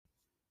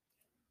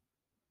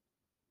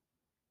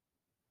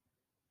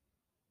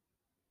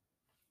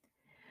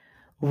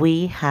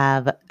We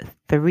have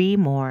three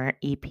more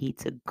EP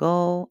to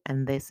go,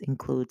 and this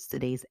includes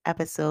today's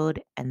episode,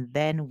 and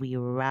then we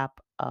wrap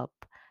up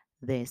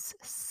this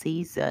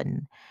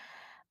season.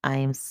 I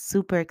am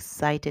super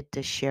excited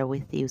to share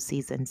with you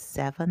season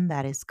 7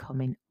 that is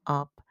coming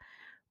up.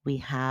 We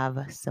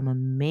have some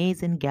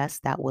amazing guests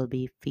that will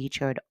be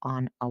featured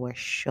on our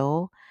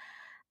show.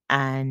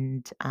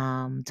 And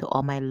to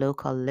all my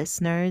local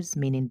listeners,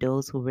 meaning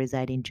those who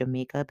reside in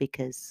Jamaica,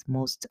 because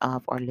most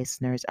of our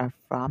listeners are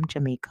from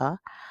Jamaica,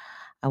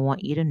 I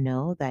want you to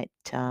know that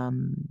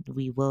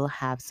we will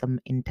have some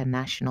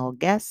international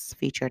guests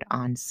featured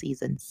on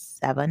season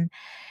 7.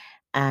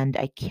 And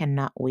I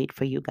cannot wait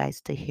for you guys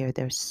to hear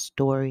their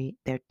story,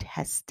 their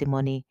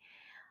testimony.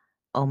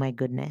 Oh my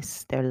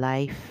goodness, their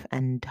life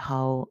and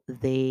how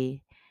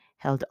they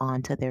held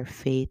on to their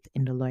faith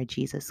in the Lord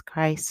Jesus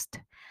Christ.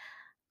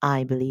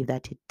 I believe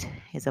that it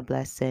is a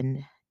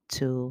blessing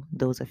to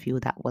those of you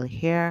that will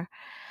hear.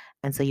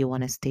 And so you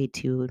want to stay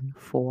tuned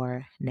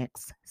for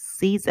next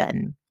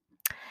season.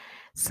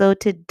 So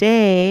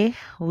today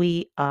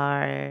we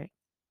are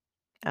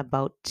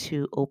about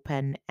to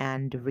open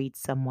and read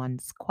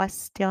someone's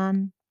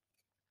question.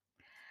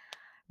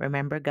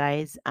 Remember,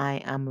 guys,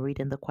 I am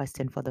reading the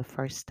question for the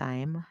first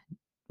time.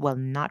 Well,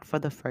 not for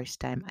the first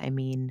time. I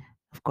mean,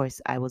 of course,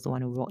 I was the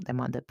one who wrote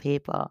them on the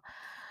paper,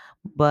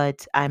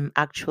 but I'm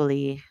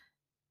actually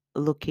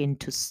looking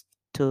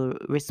to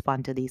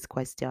respond to these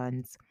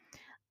questions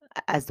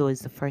as though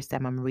it's the first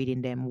time I'm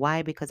reading them.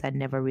 Why? Because I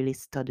never really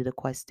studied the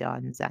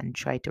questions and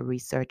tried to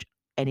research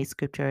any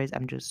scriptures.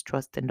 I'm just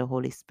trusting the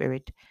Holy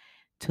Spirit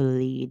to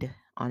lead.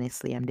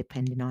 Honestly, I'm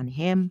depending on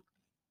Him.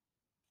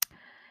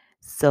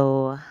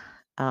 So,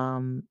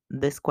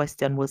 this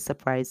question will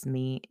surprise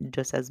me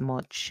just as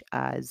much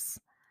as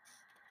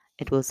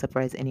it will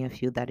surprise any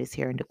of you that is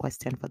hearing the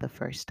question for the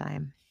first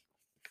time.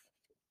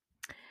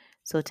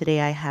 So,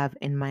 today I have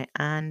in my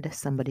hand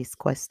somebody's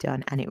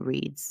question, and it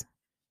reads: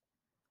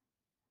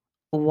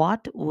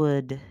 what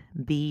would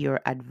be your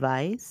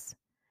advice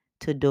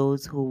to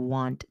those who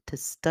want to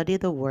study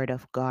the Word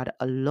of God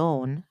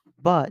alone,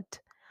 but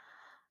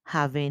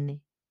having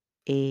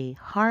a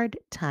hard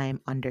time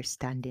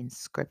understanding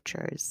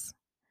scriptures?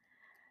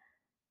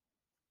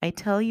 I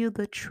tell you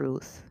the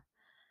truth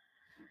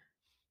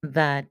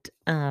that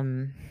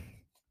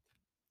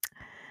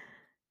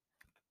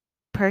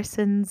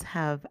persons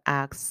have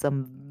asked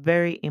some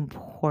very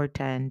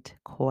important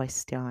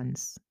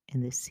questions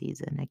in this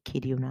season. I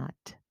kid you not.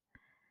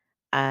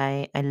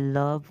 I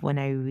love when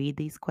I read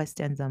these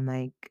questions. I'm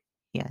like,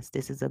 yes,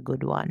 this is a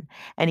good one.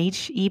 And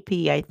each EP,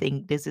 I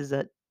think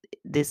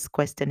this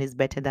question is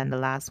better than the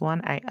last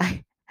one.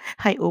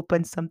 I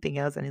opened something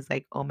else and it's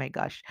like, oh my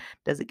gosh,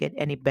 does it get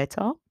any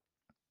better?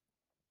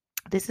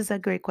 This is a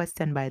great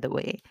question, by the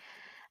way.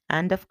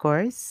 And of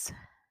course,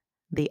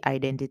 the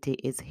identity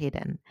is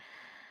hidden.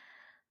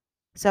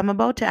 So I'm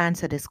about to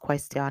answer this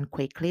question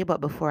quickly,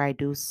 but before I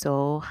do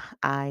so,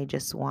 I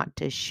just want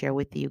to share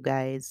with you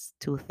guys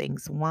two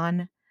things.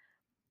 One,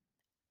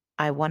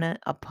 I want to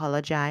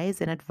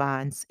apologize in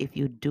advance if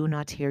you do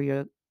not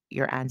hear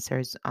your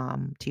answers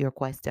to your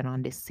question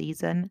on this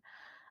season.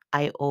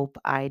 I hope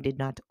I did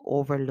not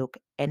overlook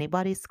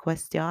anybody's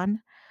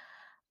question.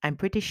 I'm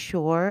pretty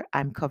sure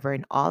I'm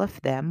covering all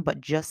of them, but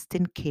just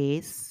in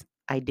case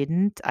I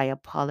didn't, I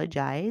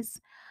apologize.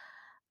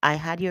 I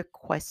had your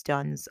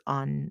questions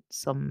on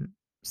some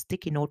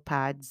sticky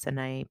notepads and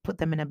I put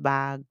them in a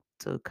bag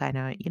to kind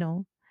of,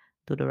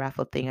 do the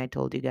raffle thing I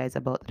told you guys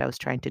about that I was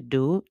trying to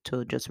do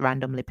to just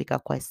randomly pick a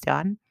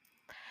question.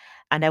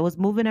 And I was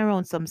moving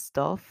around some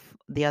stuff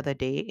the other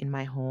day in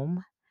my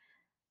home,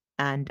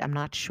 and I'm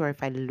not sure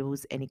if I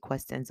lose any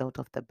questions out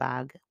of the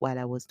bag while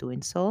I was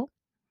doing so.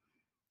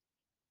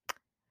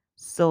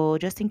 So,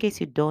 just in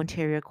case you don't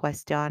hear your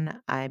question,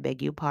 I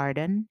beg your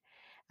pardon.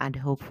 And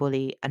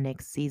hopefully, a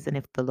next season,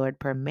 if the Lord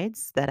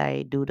permits, that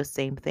I do the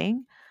same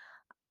thing,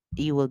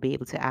 you will be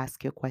able to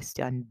ask your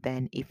question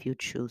then if you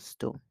choose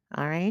to.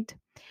 All right.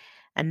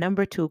 And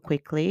number two,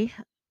 quickly,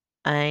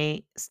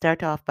 I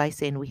start off by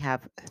saying we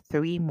have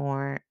three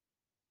more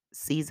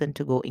season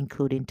to go,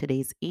 including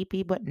today's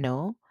EP, but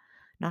no,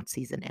 not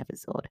season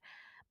episode.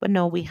 But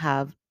no, we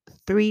have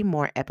three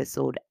more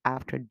episode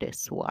after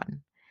this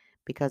one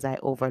because I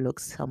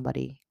overlooked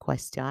somebody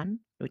question,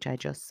 which I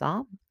just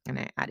saw, and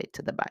I added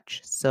to the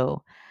batch.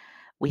 So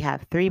we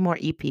have three more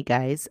EP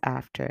guys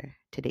after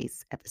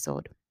today's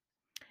episode.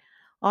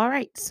 All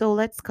right, so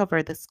let's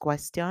cover this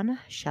question,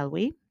 shall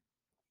we?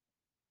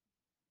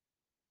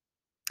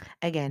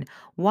 Again,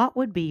 what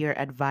would be your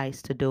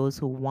advice to those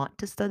who want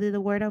to study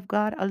the Word of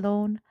God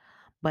alone,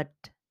 but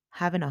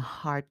having a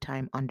hard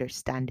time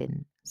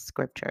understanding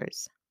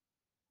scriptures?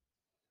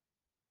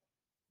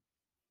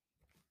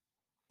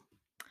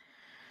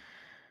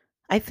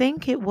 I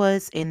think it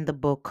was in the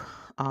book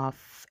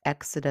of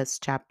Exodus,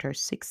 chapter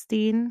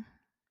 16.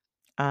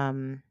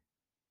 Um,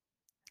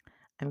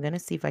 I'm going to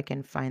see if I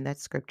can find that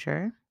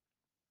scripture.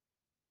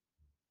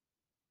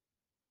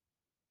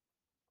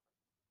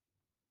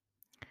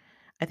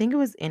 I think it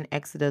was in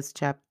Exodus,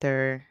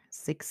 chapter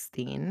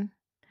 16,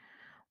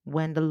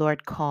 when the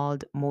Lord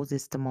called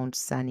Moses to Mount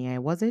Sinai.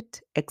 Was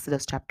it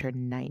Exodus chapter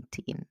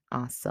 19?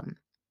 Awesome.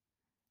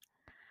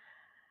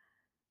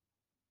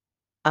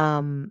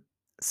 Um,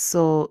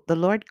 so the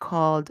Lord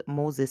called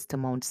Moses to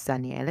Mount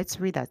Sinai. Let's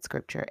read that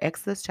scripture.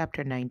 Exodus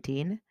chapter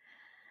 19,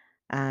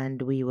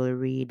 and we will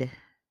read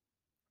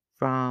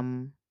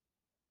from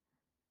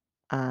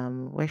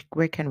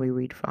where can we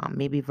read from?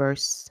 Maybe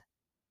verse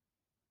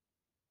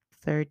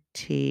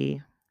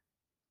 30.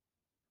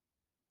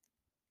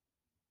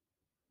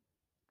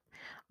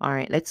 All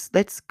right, let's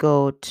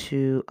go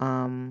to verse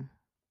um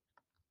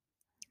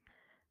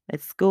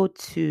let's go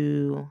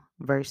to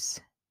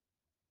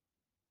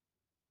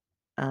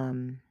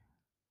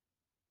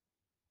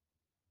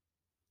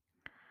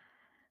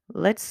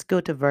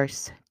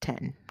verse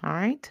 10. All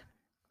right.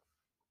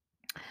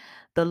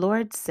 The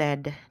Lord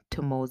said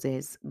to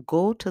Moses,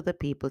 "Go to the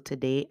people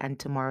today and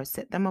tomorrow,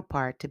 set them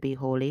apart to be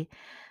holy.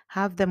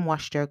 Have them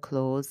wash their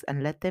clothes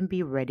and let them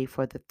be ready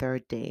for the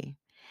third day.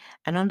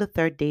 And on the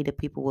third day, the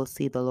people will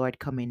see the Lord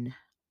coming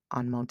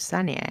on Mount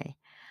Sinai."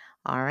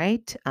 All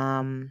right.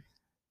 And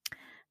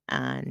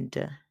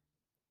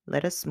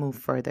let us move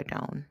further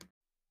down.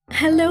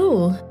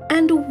 Hello,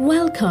 and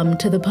welcome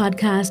to the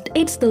podcast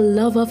It's the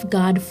Love of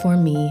God for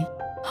Me,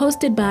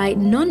 hosted by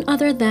none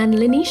other than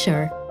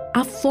Lenisha,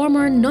 a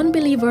former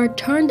non-believer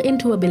turned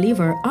into a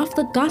believer of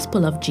the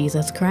gospel of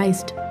Jesus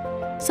Christ.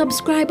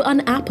 Subscribe on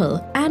Apple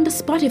and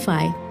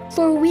Spotify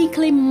for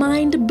weekly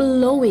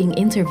mind-blowing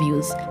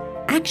interviews,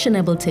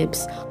 actionable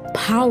tips,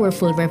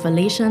 powerful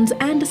revelations,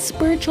 and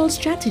spiritual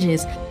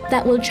strategies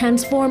that will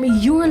transform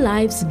your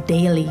lives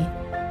daily.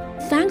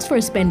 Thanks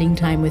for spending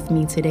time with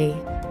me today.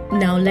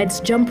 Now let's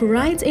jump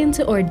right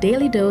into our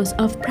daily dose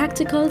of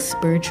practical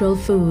spiritual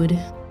food.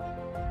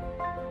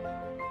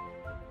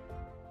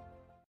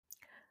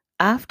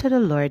 After the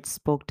Lord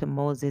spoke to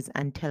Moses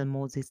and tell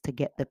Moses to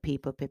get the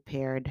people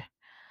prepared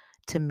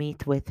to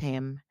meet with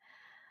him,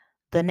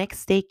 the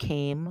next day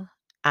came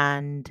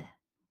and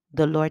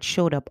the Lord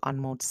showed up on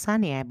Mount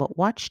Sinai. But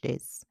watch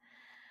this.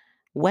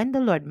 When the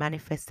Lord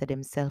manifested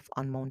himself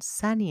on Mount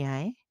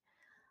Sinai,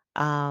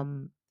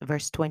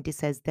 verse 20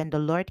 says, "Then the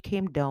Lord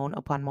came down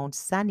upon Mount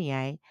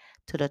Sinai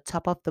to the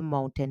top of the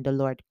mountain. The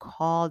Lord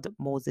called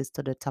Moses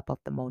to the top of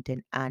the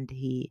mountain and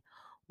he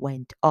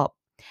went up."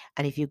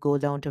 And if you go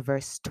down to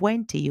verse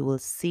 20, you will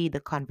see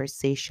the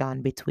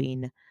conversation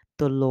between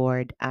the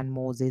Lord and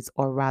Moses,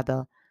 or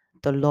rather,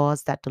 the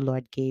laws that the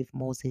Lord gave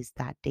Moses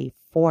that day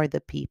for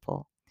the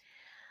people.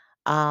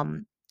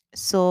 Um,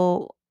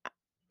 so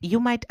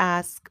you might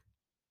ask,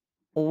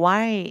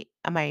 why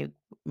am I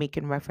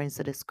making reference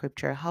to the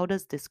scripture? How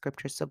does the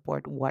scripture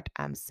support what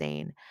I'm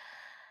saying?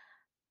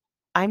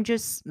 I'm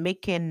just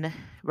making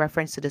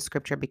reference to the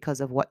scripture because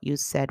of what you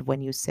said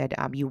when you said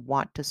you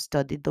want to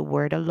study the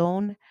word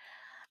alone.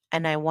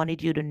 And I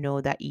wanted you to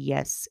know that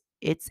yes,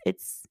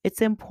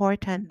 it's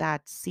important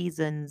that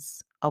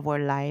seasons of our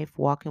life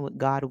walking with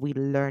God, we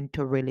learn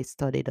to really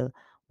study the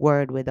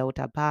word without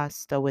a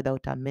pastor,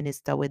 without a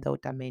minister, without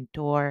a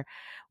mentor,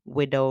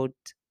 without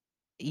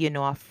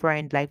a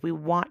friend. Like, we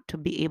want to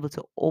be able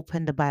to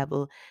open the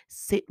Bible,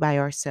 sit by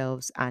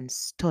ourselves and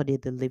study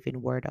the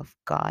living word of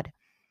God.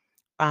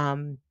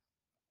 Um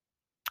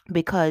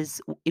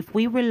because if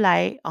we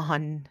rely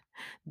on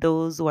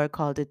those who are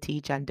called to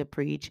teach and to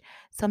preach,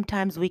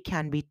 sometimes we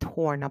can be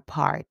torn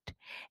apart,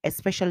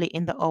 especially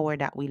in the hour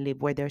that we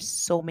live, where there's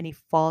so many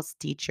false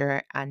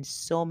teachers and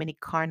so many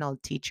carnal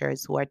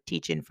teachers who are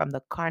teaching from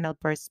the carnal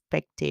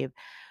perspective,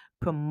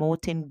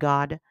 promoting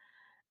God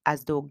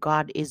as though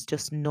God is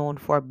just known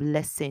for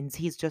blessings.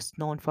 He's just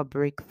known for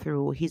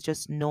breakthrough. He's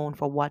just known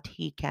for what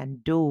he can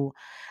do,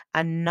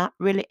 and not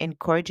really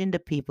encouraging the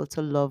people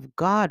to love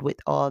God with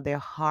all their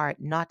heart,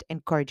 not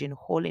encouraging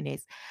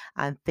holiness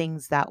and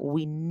things that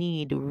we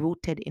need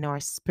rooted in our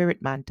spirit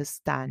man to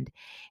stand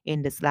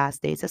in this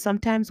last day. So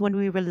sometimes when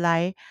we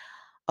rely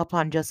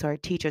upon just our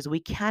teachers, we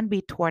can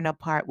be torn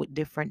apart with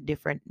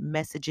different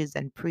messages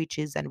and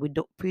preachings, and we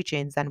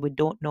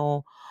don't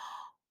know,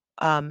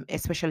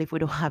 especially if we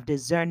don't have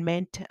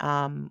discernment,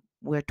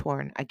 we're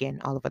torn again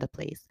all over the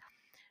place.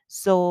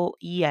 So,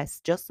 yes,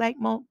 just like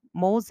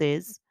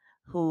Moses,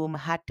 whom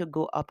had to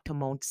go up to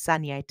Mount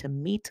Sinai to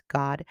meet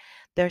God,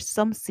 there's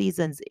some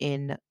seasons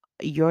in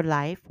your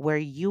life where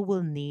you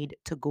will need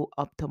to go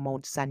up to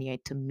Mount Sinai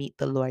to meet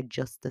the Lord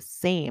just the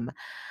same.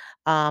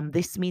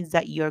 This means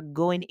that you're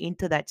going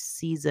into that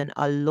season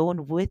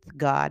alone with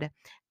God,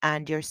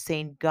 and you're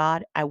saying,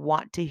 God, I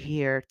want to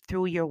hear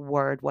through your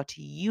word what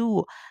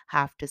you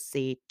have to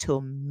say to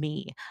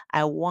me.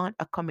 I want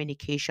a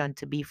communication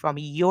to be from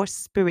your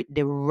spirit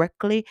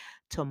directly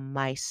to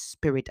my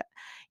spirit,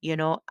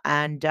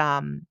 and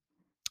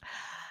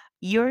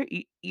you're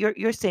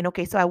saying,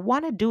 okay, so I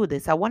want to do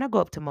this. I want to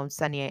go up to Mount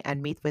Sinai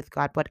and meet with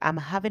God, but I'm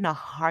having a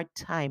hard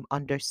time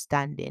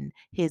understanding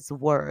his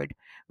word,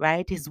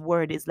 right? His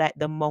word is like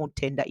the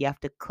mountain that you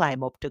have to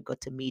climb up to go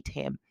to meet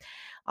him.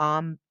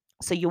 Um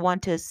so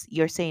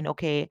you're saying,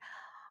 okay,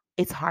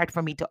 it's hard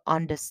for me to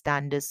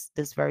understand this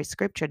very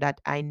scripture,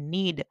 that I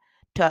need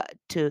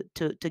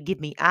to give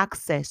me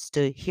access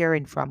to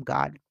hearing from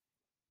God.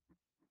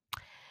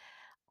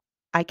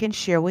 I can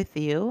share with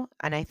you,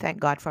 and I thank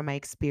God for my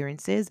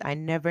experiences. I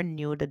never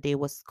knew the day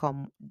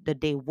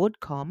would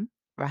come,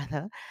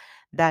 rather,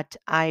 that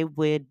I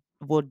would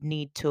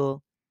need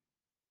to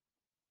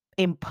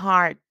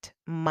impart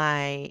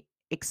my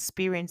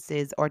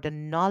experiences or the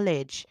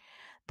knowledge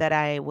that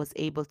I was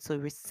able to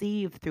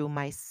receive through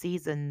my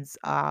seasons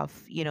of,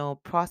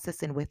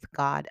 processing with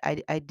God.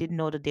 I didn't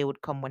know the day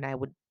would come when I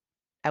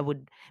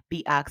would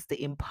be asked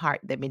to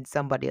impart them in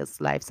somebody else's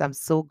life. So I'm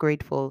so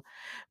grateful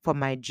for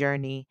my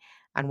journey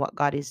and what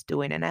God is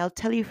doing. And I'll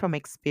tell you from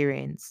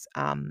experience,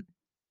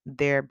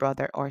 their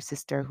brother or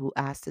sister who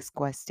asked this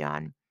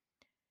question.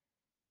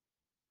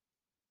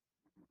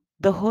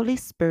 The Holy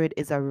Spirit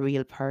is a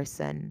real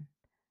person.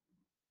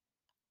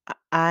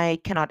 I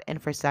cannot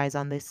emphasize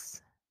on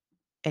this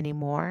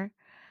anymore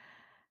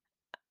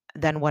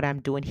than what I'm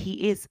doing.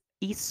 He's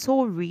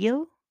so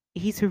real.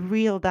 He's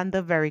real than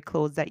the very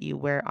clothes that you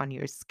wear on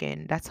your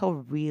skin. That's how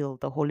real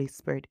the Holy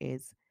Spirit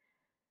is.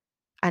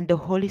 And the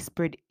Holy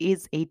Spirit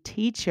is a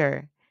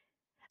teacher.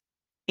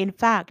 In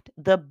fact,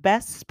 the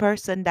best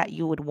person that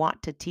you would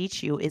want to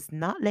teach you is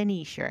not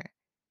Lenisha,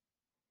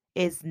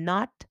 is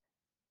not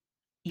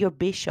your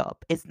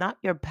bishop, it's not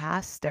your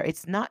pastor,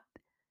 it's not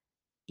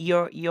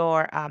your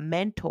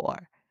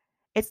mentor.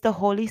 It's the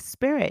Holy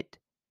Spirit.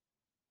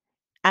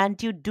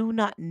 And you do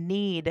not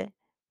need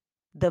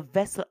the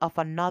vessel of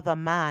another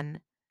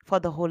man for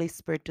the Holy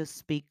Spirit to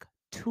speak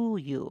to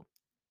you.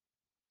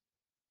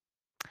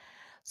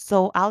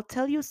 So I'll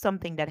tell you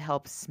something that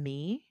helps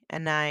me,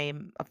 and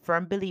I'm a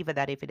firm believer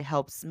that if it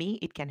helps me,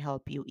 it can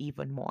help you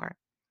even more.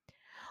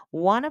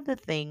 One of the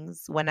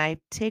things when I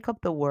take up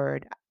the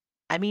word,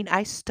 I mean,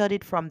 I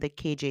studied from the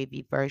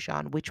KJV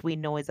version, which we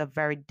know is a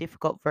very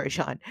difficult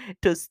version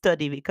to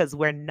study because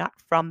we're not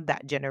from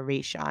that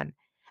generation.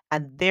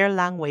 And their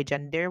language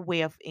and their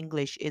way of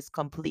English is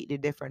completely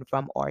different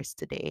from ours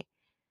today.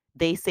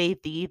 They say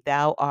thee,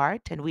 thou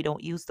art, and we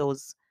don't use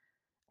those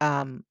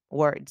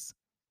words.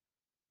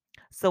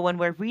 So when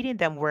we're reading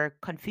them, we're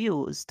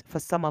confused for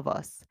some of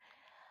us.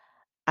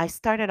 I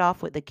started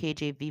off with the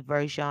KJV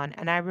version,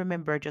 and I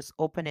remember just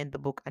opening the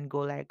book and go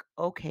like,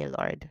 "Okay,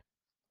 Lord,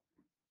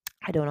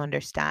 I don't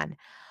understand."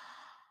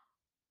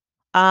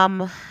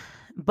 Um,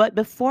 but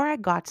before I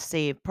got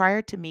saved,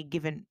 prior to me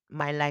giving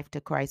my life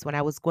to Christ, when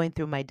I was going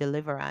through my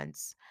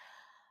deliverance,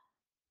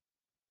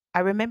 I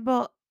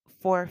remember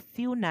for a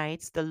few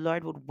nights the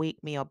Lord would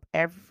wake me up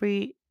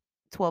every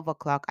 12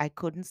 o'clock. I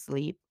couldn't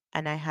sleep,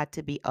 and I had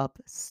to be up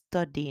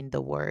studying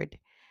the Word.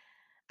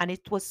 And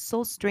it was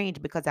so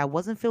strange because I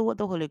wasn't filled with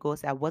the Holy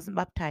Ghost. I wasn't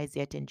baptized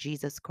yet in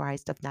Jesus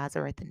Christ of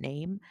Nazareth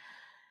name.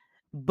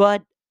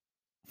 But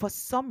for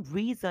some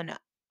reason,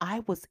 I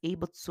was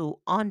able to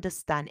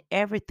understand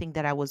everything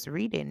that I was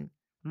reading.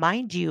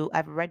 Mind you,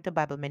 I've read the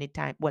Bible many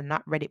times. Well,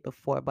 not read it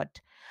before,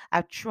 but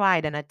I've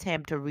tried an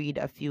attempt to read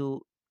a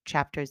few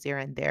chapters here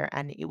and there.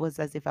 And it was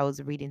as if I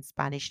was reading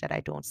Spanish that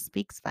I don't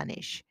speak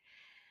Spanish.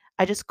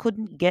 I just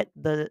couldn't get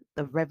the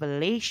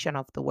revelation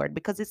of the word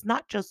because it's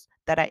not just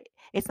that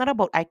it's not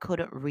about I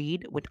couldn't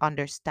read with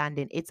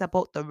understanding. It's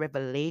about the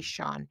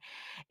revelation.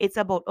 It's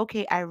about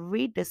okay, I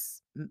read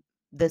this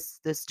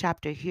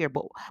chapter here,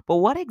 but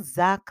what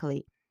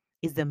exactly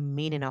is the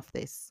meaning of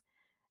this?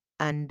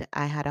 And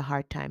I had a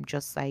hard time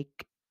just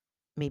like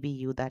maybe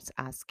you that's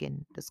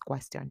asking this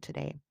question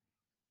today.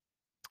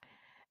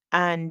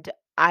 And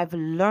I've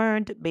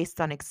learned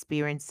based on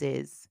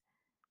experiences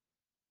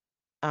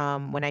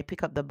when I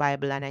pick up the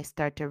Bible and I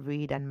start to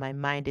read, and my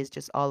mind is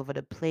just all over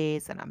the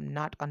place, and I'm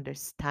not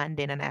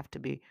understanding, and I have to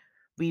be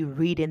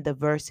rereading the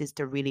verses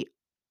to really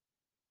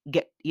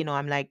get,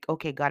 I'm like,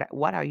 okay, God,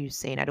 what are you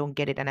saying? I don't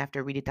get it, and I have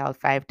to read it out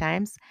 5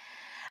 times.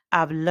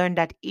 I've learned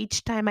that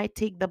each time I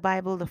take the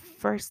Bible, the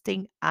first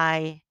thing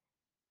I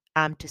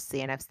am to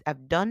say, and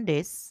I've done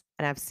this,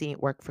 and I've seen it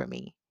work for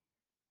me.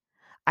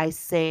 I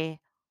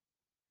say,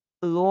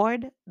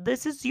 Lord,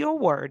 this is your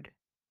word.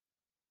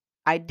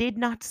 I did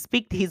not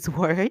speak these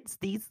words.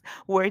 These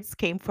words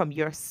came from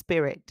your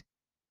spirit.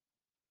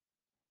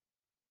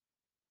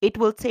 It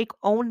will take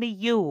only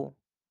you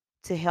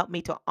to help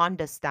me to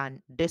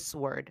understand this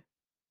word.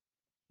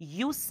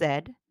 You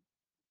said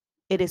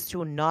it is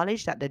through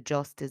knowledge that the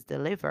just is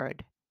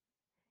delivered.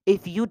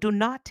 If you do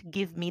not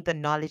give me the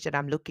knowledge that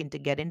I'm looking to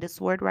get in this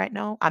word right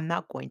now, I'm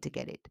not going to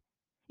get it.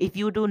 If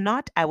you do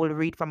not, I will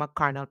read from a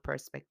carnal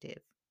perspective.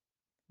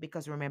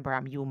 Because remember,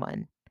 I'm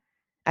human.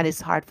 And it's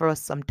hard for us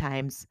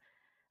sometimes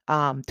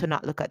to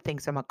not look at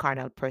things from a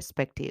carnal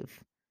perspective.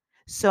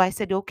 So I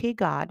said, okay,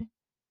 God,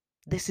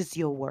 this is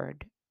your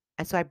word.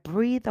 And so I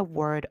breathe a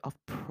word of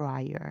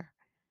prayer,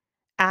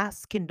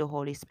 asking the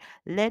Holy Spirit,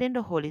 letting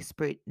the Holy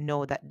Spirit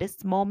know that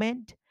this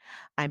moment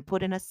I'm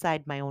putting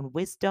aside my own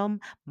wisdom,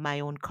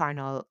 my own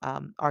carnal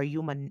or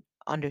human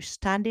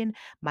understanding,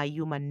 my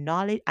human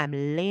knowledge. I'm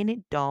laying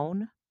it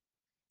down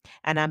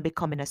and I'm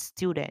becoming a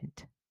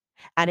student.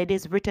 And it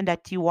is written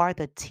that you are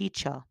the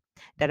teacher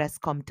that has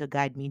come to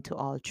guide me into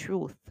all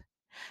truth.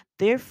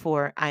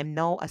 Therefore, I'm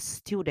now a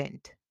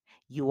student.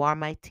 You are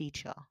my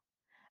teacher.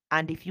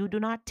 And if you do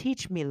not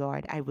teach me,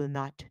 Lord, I will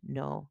not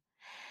know.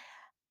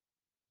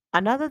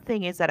 Another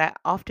thing is that I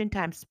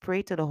oftentimes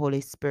pray to the Holy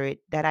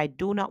Spirit that I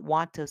do not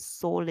want to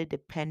solely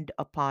depend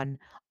upon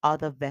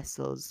other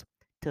vessels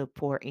to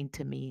pour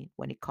into me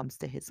when it comes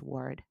to His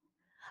Word.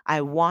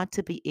 I want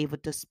to be able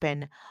to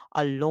spend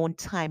alone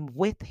time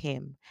with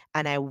Him,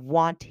 and I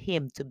want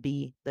Him to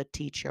be the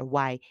teacher.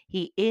 Why?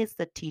 He is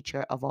the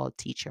teacher of all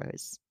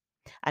teachers.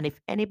 And if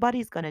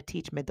anybody's going to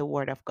teach me the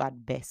Word of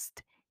God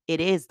best,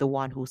 it is the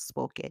one who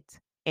spoke it.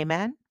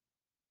 Amen?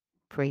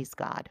 Praise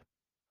God.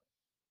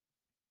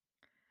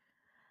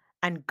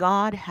 And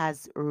God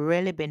has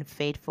really been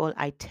faithful.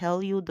 I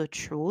tell you the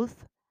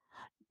truth,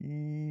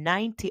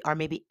 90 or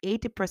maybe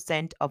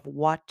 80% of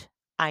what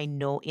I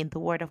know in the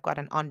Word of God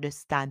and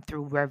understand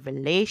through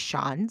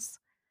revelations,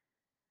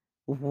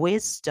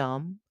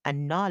 wisdom,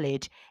 and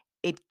knowledge,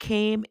 it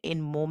came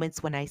in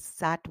moments when I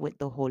sat with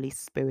the Holy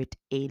Spirit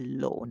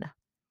alone.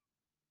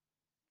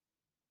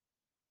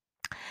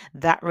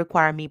 That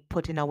required me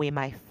putting away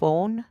my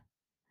phone.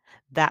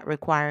 That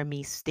required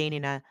me staying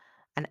in an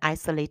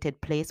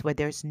isolated place where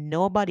there's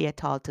nobody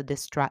at all to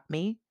distract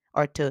me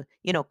or to,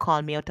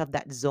 call me out of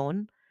that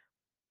zone.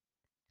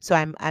 So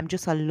I'm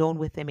just alone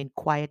with him in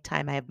quiet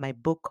time. I have my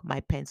book,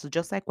 my pencil,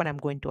 just like when I'm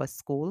going to a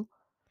school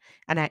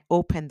and I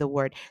open the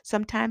word.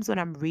 Sometimes when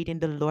I'm reading,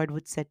 the Lord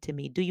would say to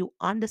me, "Do you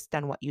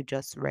understand what you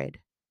just read?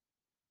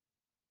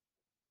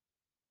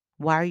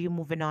 Why are you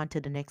moving on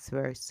to the next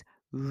verse?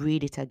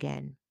 Read it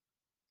again."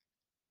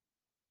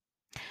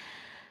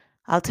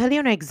 I'll tell you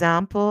an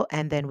example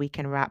and then we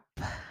can wrap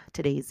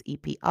today's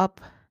EP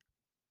up.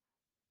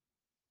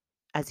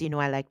 As you know,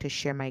 I like to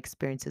share my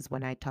experiences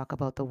when I talk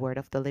about the word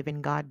of the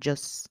living God,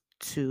 just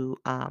to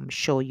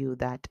show you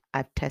that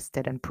I've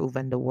tested and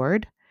proven the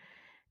word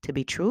to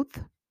be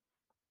truth.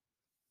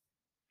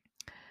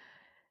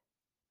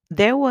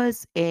 There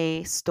was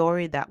a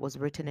story that was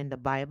written in the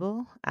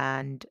Bible,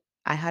 and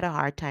I had a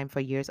hard time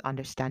for years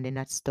understanding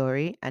that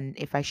story. And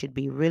if I should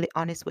be really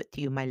honest with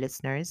you, my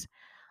listeners,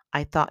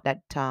 I thought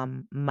that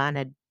man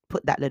had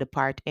put that little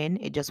part in.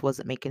 It just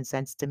wasn't making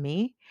sense to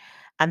me.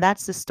 And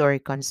that's the story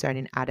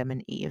concerning Adam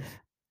and Eve.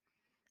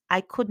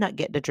 I could not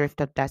get the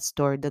drift of that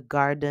story. The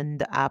garden,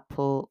 the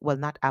apple, well,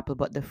 not apple,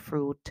 but the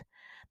fruit,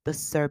 the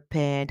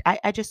serpent.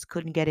 I just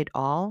couldn't get it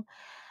all.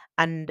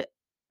 And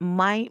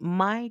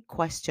my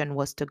question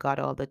was to God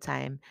all the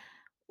time,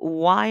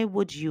 why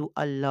would you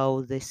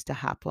allow this to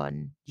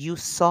happen? You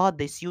saw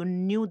this, you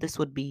knew this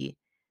would be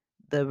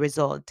the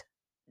result.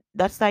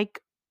 That's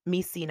like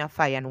me seeing a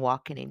fire and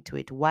walking into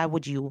it. Why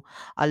would you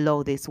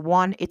allow this?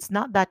 One, it's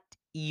not that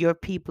your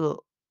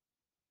people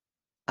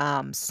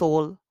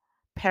soul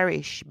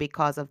perish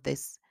because of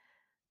this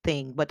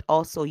thing, but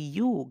also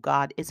you,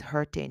 God, is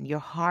hurting. Your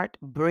heart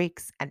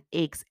breaks and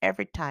aches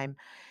every time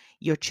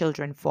your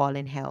children fall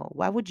in hell.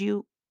 Why would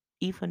you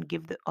even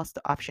give us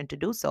the option to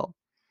do so?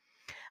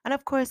 And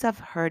of course, I've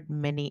heard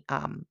many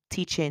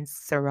teachings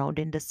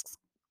surrounding this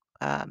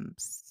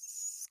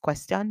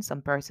question.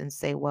 Some persons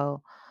say,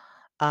 well,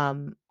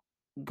 um,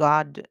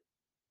 God,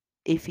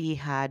 if He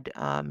had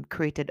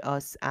created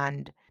us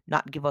and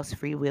not give us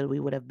free will,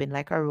 we would have been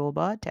like a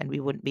robot and we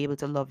wouldn't be able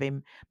to love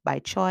Him by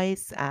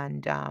choice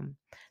and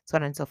so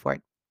on and so forth.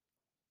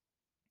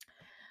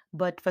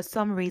 But for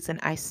some reason,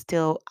 I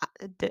still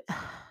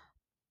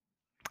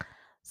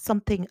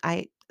something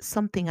I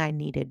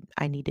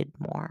needed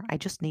more. I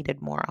just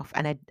needed more of,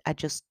 and I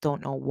just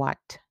don't know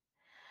what.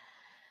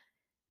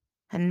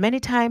 And many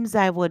times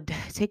I would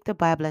take the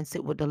Bible and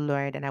sit with the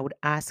Lord and I would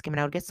ask Him,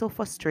 and I would get so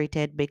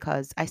frustrated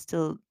because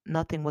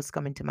nothing was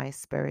coming to my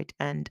spirit.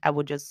 And I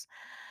would just,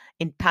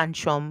 in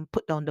tantrum,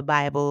 put down the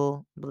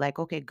Bible, be like,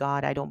 okay,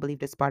 God, I don't believe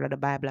this part of the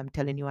Bible. I'm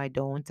telling you I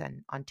don't.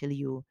 And until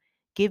you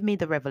give me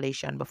the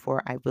revelation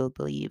before I will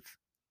believe.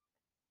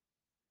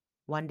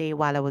 One day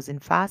while I was in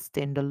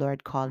fasting, the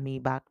Lord called me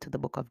back to the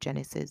book of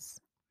Genesis.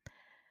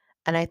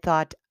 And I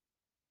thought,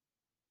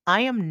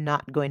 I am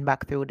not going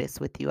back through this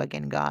with you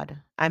again, God.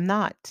 I'm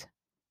not.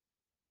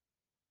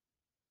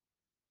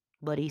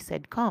 But He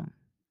said, come.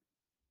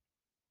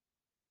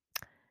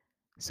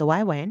 So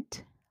I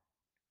went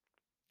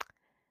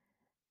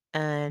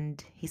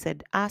and He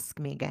said, ask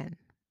me again.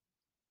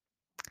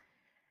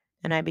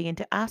 And I began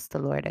to ask the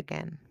Lord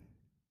again.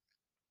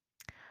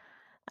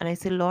 And I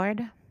said,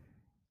 Lord,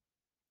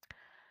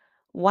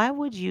 why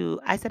would you?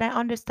 I said, I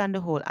understand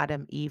the whole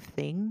Adam Eve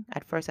thing.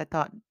 At first, I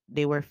thought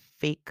they were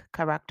fake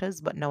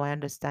characters, but now I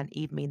understand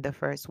Eve mean the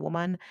first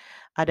woman,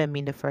 Adam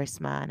mean the first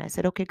man. I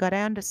said, okay, God,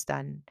 I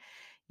understand.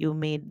 You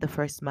made the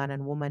first man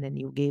and woman and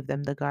you gave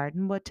them the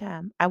garden, but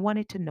I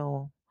wanted to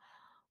know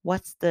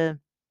what's the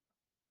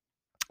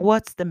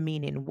what's the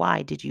meaning?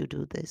 Why did you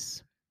do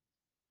this?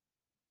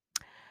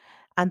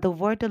 And the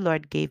word the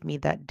Lord gave me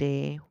that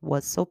day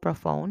was so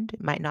profound.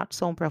 It might not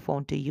sound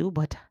profound to you,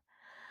 but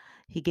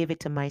He gave it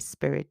to my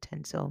spirit.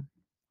 And so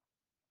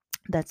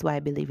that's why I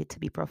believe it to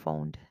be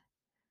profound.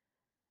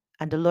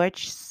 And the Lord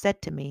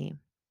said to me,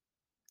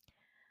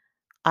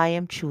 I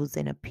am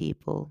choosing a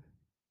people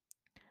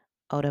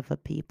out of a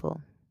people.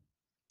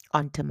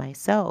 unto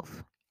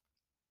myself.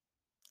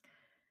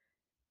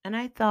 And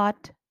I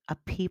thought, a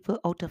people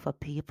out of a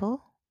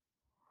people?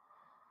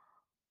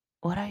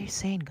 What are you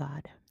saying,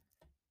 God?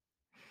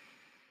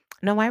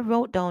 Now, I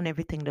wrote down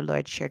everything the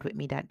Lord shared with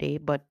me that day,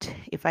 but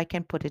if I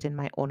can put it in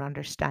my own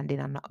understanding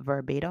and not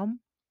verbatim,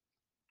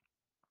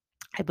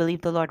 I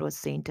believe the Lord was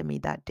saying to me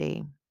that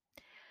day,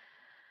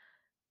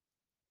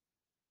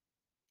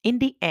 in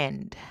the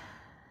end,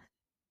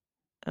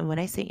 and when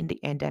I say in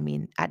the end, I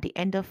mean at the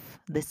end of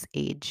this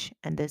age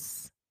and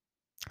this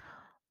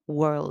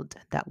world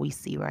that we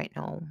see right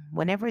now,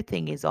 when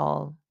everything is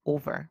all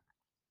over,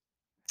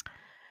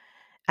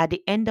 at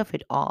the end of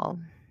it all,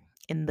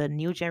 in the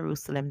new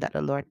Jerusalem that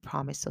the Lord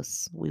promised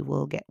us we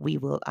will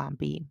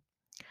be.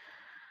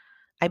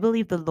 I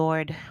believe the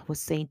Lord was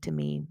saying to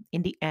me,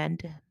 in the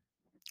end,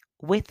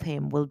 with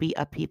him will be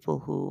a people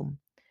who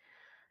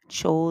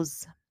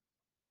chose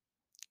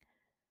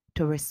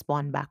to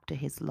respond back to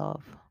his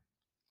love.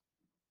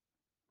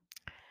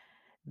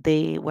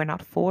 They were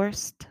not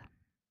forced.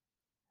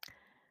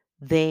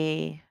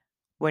 They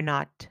were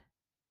not,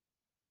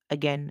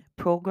 again,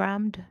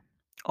 programmed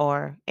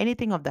or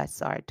anything of that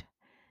sort.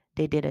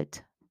 They did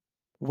it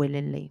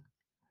willingly.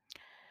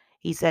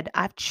 He said,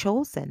 I've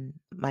chosen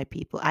my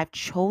people, I've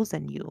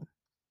chosen you,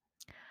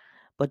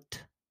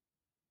 but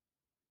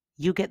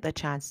you get the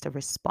chance to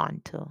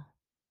respond to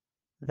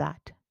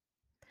that.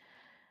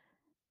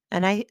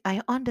 And I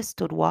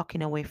understood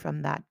walking away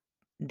from that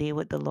day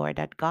with the Lord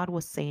that God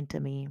was saying to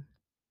me,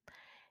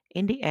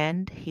 in the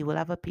end, he will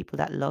have a people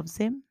that loves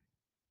him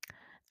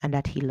and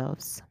that he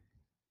loves.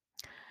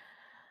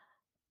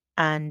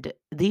 And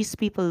these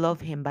people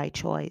love him by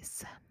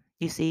choice.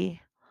 You see,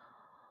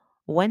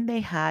 when they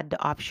had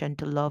the option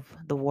to love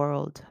the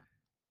world,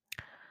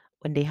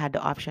 when they had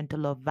the option to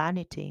love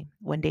vanity,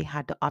 when they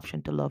had the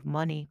option to love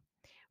money,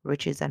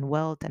 riches and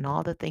wealth and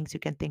all the things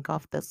you can think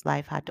of this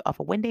life had to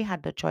offer, when they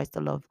had the choice to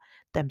love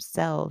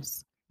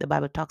themselves, the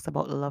Bible talks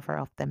about the lover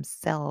of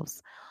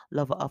themselves,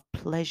 lover of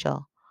pleasure,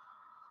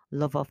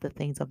 lover of the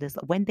things of this.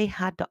 When they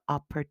had the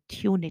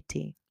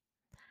opportunity,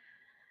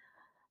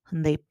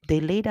 and they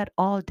laid that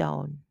all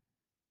down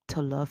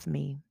to love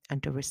me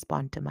and to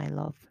respond to my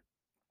love.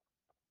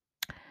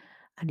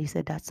 And he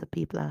said, that's the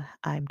people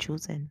I'm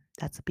choosing.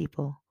 That's the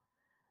people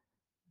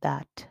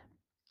that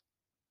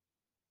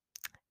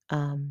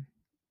um,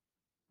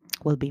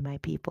 will be my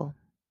people.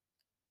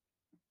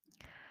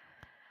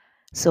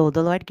 So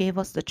the Lord gave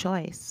us the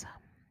choice.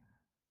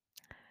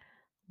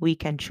 We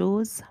can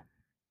choose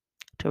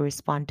to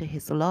respond to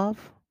his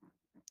love,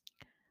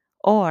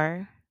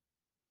 or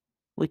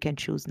we can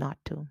choose not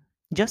to.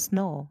 Just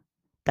know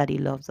that he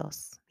loves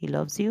us. He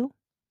loves you.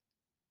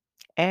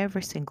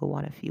 Every single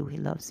one of you, he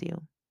loves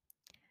you.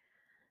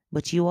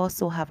 But you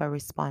also have a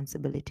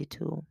responsibility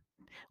too.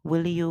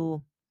 Will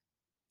you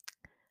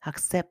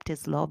accept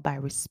his love by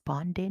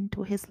responding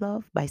to his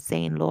love, by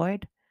saying,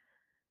 Lord,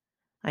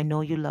 I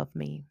know you love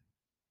me,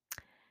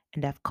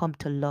 and I've come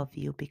to love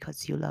you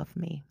because you love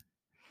me.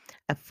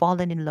 I've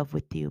fallen in love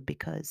with you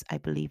because I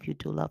believe you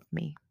do love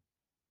me.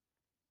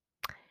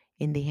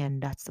 In the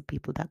end, that's the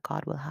people that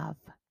God will have.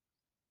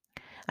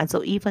 And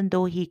so, even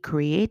though he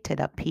created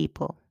a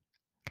people,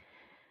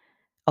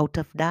 out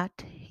of that,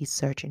 he's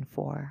searching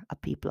for a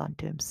people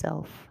unto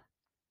himself.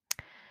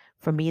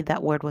 For me,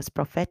 that word was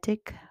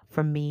prophetic.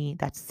 For me,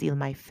 that sealed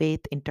my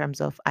faith in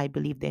terms of I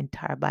believe the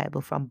entire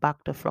Bible from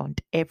back to front,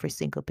 every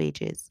single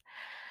pages.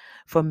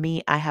 For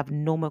me, I have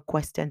no more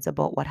questions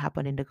about what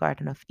happened in the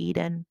Garden of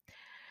Eden.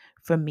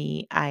 For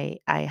me, I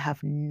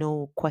have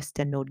no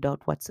question, no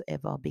doubt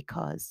whatsoever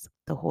because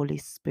the Holy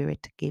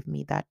Spirit gave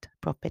me that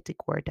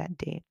prophetic word that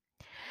day.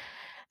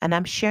 And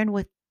I'm sharing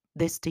with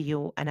this to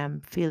you, and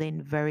I'm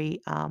feeling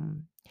very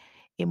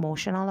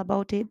emotional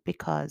about it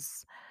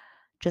because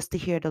just to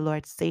hear the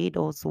Lord say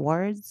those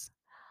words,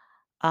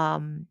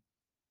 um,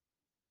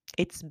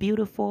 it's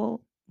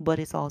beautiful, but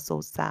it's also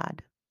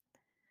sad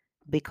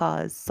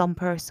because some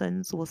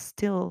persons will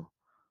still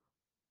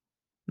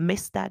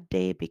miss that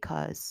day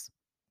because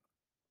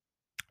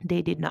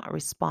they did not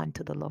respond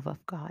to the love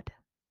of God.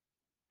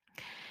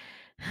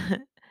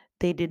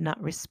 They did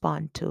not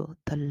respond to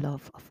the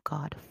love of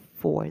God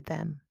for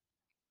them.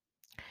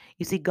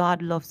 You see,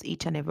 God loves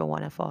each and every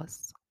one of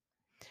us.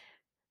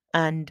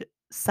 And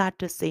sad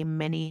to say,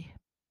 many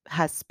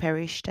has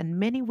perished and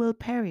many will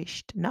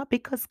perish, not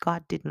because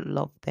God didn't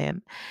love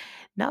them,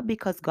 not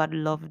because God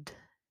loved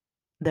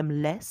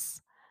them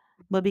less,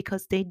 but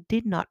because they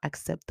did not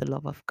accept the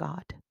love of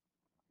God.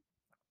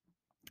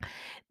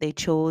 They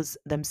chose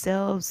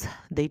themselves,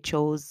 they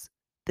chose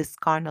this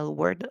carnal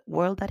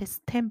world that is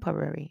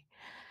temporary,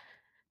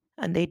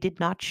 and they did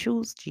not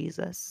choose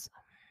Jesus.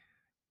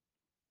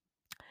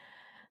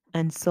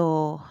 And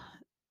so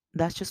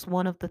that's just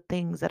one of the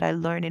things that I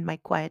learned in my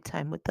quiet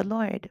time with the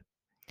Lord.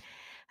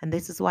 And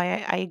this is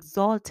why I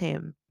exalt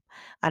him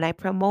and I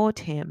promote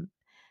him.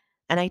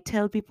 And I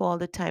tell people all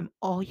the time,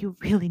 all you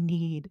really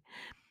need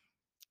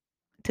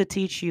to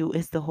teach you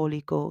is the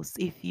Holy Ghost.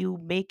 If you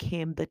make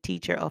him the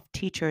teacher of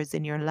teachers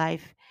in your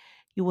life,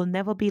 You will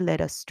never be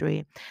led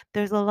astray.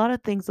 There's a lot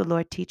of things the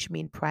Lord teach me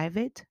in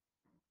private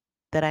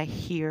that I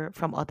hear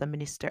from other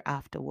minister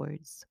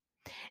afterwards.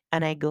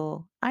 And I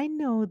go, I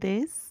know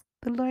this.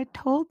 The Lord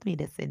told me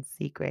this in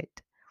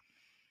secret,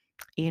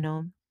 you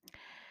know.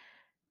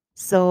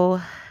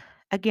 So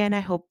again, I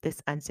hope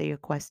this answer your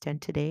question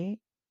today.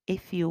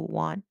 If you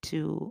want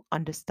to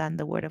understand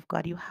the word of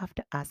God, you have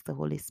to ask the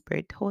Holy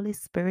Spirit. Holy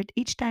Spirit,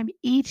 each time,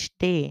 each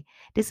day.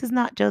 This is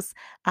not just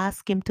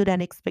ask him to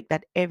then expect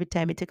that every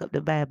time you take up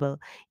the Bible,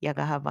 you're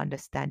gonna have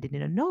understanding.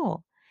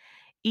 No.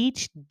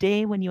 Each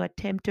day when you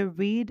attempt to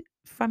read,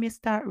 from you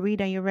start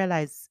read and you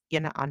realize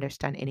you're not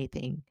understand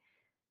anything,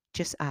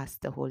 just ask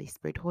the Holy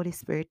Spirit. Holy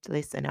Spirit,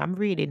 listen, I'm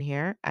reading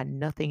here and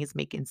nothing is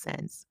making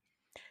sense,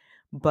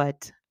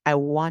 but I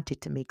want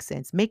it to make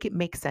sense. Make it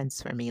make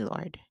sense for me,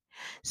 Lord.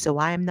 So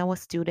I am now a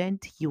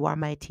student. You are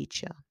my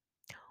teacher.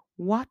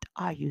 What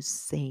are you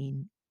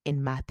saying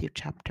in Matthew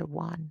chapter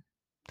 1?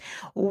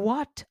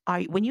 What are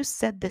you, when you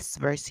said this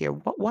verse here,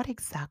 what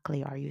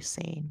exactly are you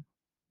saying?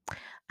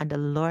 And the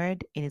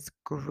Lord, in his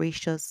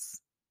gracious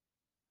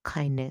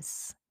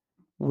kindness,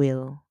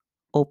 will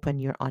open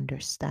your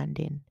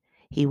understanding.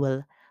 He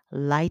will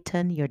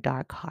lighten your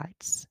dark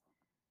hearts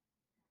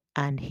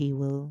and he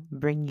will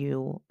bring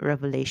you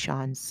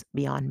revelations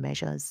beyond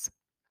measures.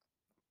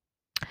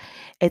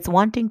 It's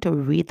wanting to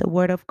read the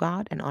Word of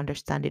God and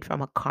understand it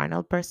from a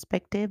carnal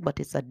perspective, but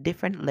it's a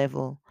different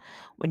level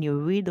when you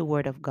read the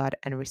Word of God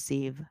and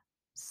receive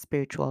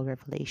spiritual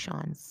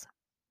revelations.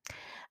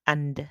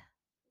 And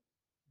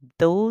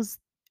those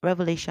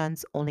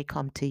revelations only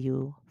come to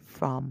you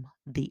from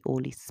the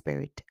Holy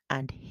Spirit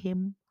and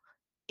Him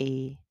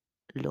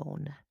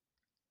alone.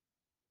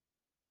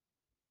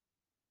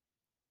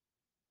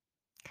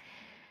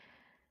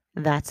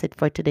 That's it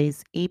for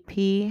today's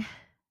EP.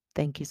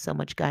 Thank you so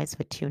much, guys,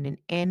 for tuning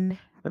in.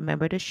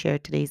 Remember to share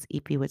today's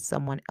EP with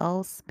someone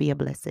else. Be a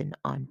blessing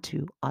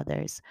unto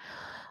others.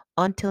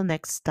 Until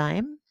next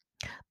time,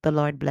 the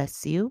Lord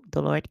bless you.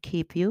 The Lord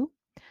keep you.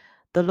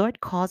 The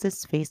Lord cause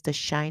his face to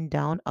shine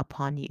down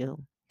upon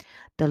you.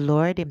 The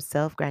Lord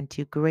himself grant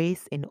you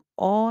grace in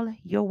all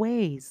your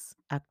ways.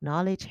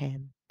 Acknowledge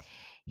him.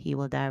 He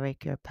will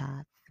direct your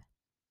path.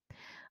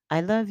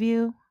 I love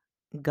you.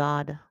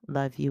 God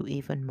love you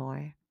even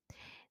more.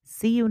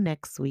 See you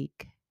next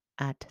week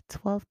at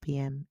 12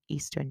 p.m.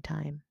 Eastern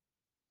Time.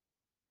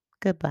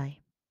 Goodbye.